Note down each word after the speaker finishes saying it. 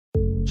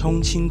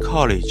Chongqing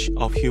College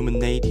of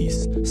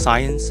Humanities,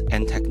 Science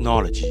and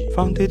Technology,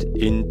 founded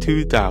in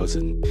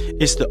 2000,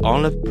 is the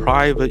only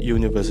private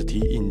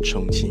university in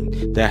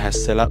Chongqing that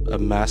has set up a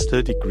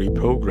master degree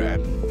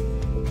program.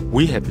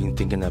 We have been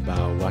thinking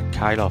about what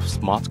kind of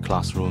smart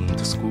classroom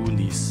the school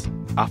needs.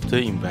 After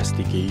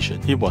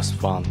investigation, it was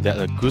found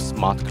that a good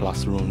smart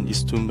classroom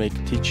is to make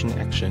teaching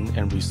action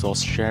and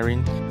resource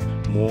sharing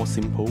more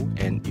simple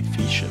and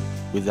efficient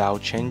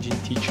without changing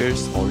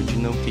teachers'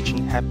 original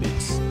teaching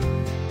habits.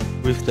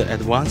 With the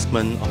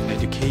advancement of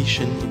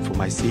education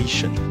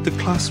informatization, the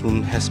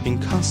classroom has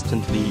been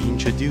constantly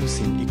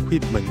introducing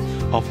equipment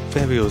of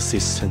various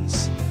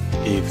systems.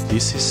 If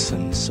these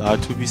systems are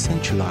to be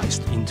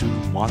centralized into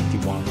one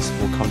device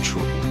for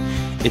control,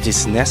 it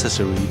is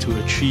necessary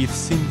to achieve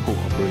simple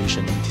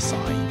operation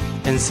design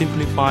and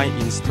simplify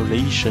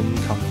installation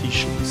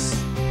conditions.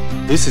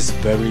 This is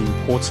very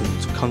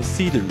important to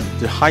consider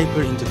the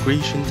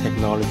hyper-integration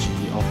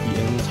technology of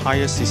the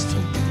entire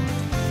system.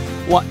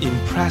 What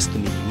impressed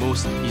me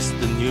most is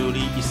the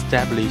newly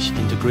established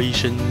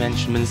integration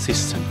management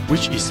system,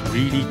 which is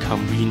really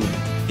convenient.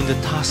 In the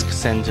task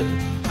center,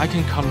 I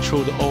can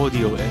control the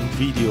audio and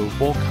video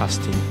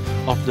broadcasting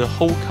of the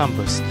whole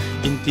campus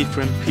in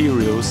different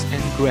periods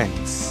and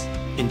grades.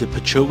 In the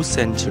patrol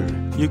center,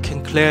 you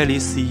can clearly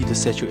see the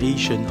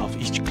situation of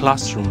each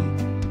classroom.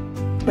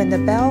 When the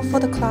bell for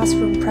the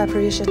classroom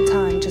preparation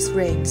time just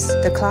rings,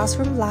 the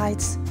classroom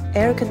lights,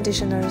 air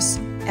conditioners,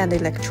 and the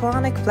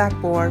electronic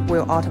blackboard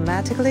will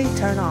automatically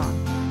turn on.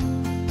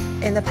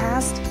 In the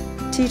past,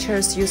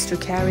 teachers used to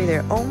carry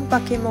their own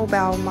bucket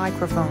mobile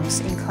microphones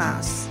in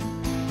class.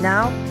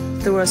 Now,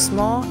 through a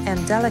small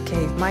and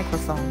delicate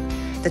microphone,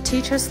 the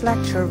teacher's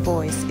lecture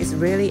voice is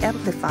really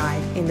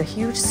amplified in the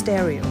huge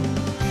stereo.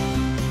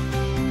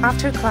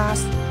 After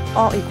class,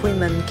 all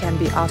equipment can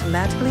be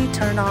automatically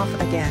turned off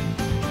again.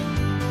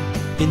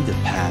 In the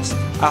past,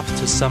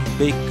 after some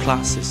big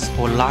classes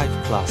or live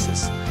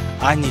classes,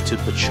 I need to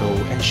patrol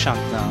and shut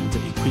down the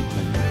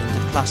equipment in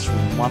the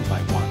classroom one by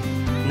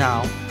one.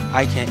 Now,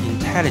 I can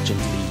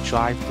intelligently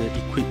drive the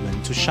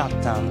equipment to shut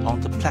down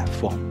on the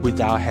platform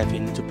without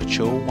having to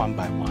patrol one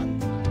by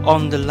one.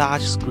 On the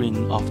large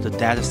screen of the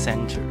data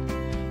center,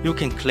 you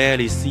can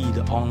clearly see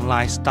the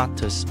online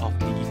status of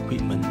the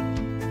equipment,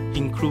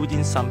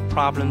 including some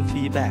problem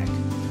feedback,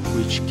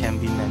 which can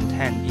be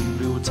maintained in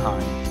real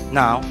time.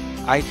 Now,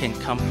 I can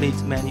complete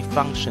many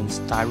functions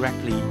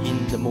directly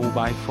in the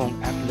mobile phone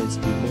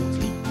applets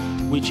remotely,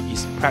 which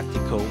is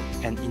practical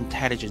and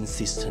intelligent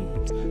system.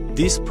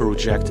 This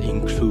project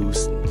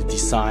includes the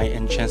design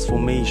and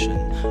transformation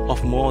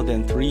of more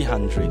than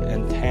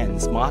 310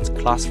 smart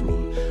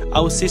classrooms.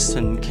 Our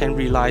system can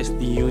realize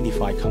the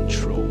unified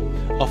control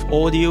of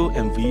audio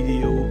and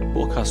video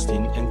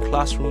broadcasting and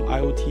classroom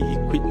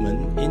IoT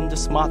equipment in the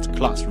smart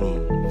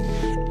classroom.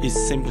 It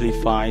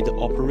simplifies the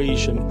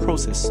operation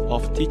process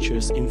of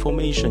teachers'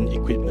 information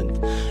equipment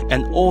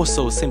and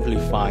also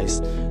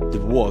simplifies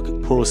the work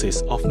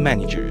process of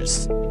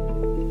managers.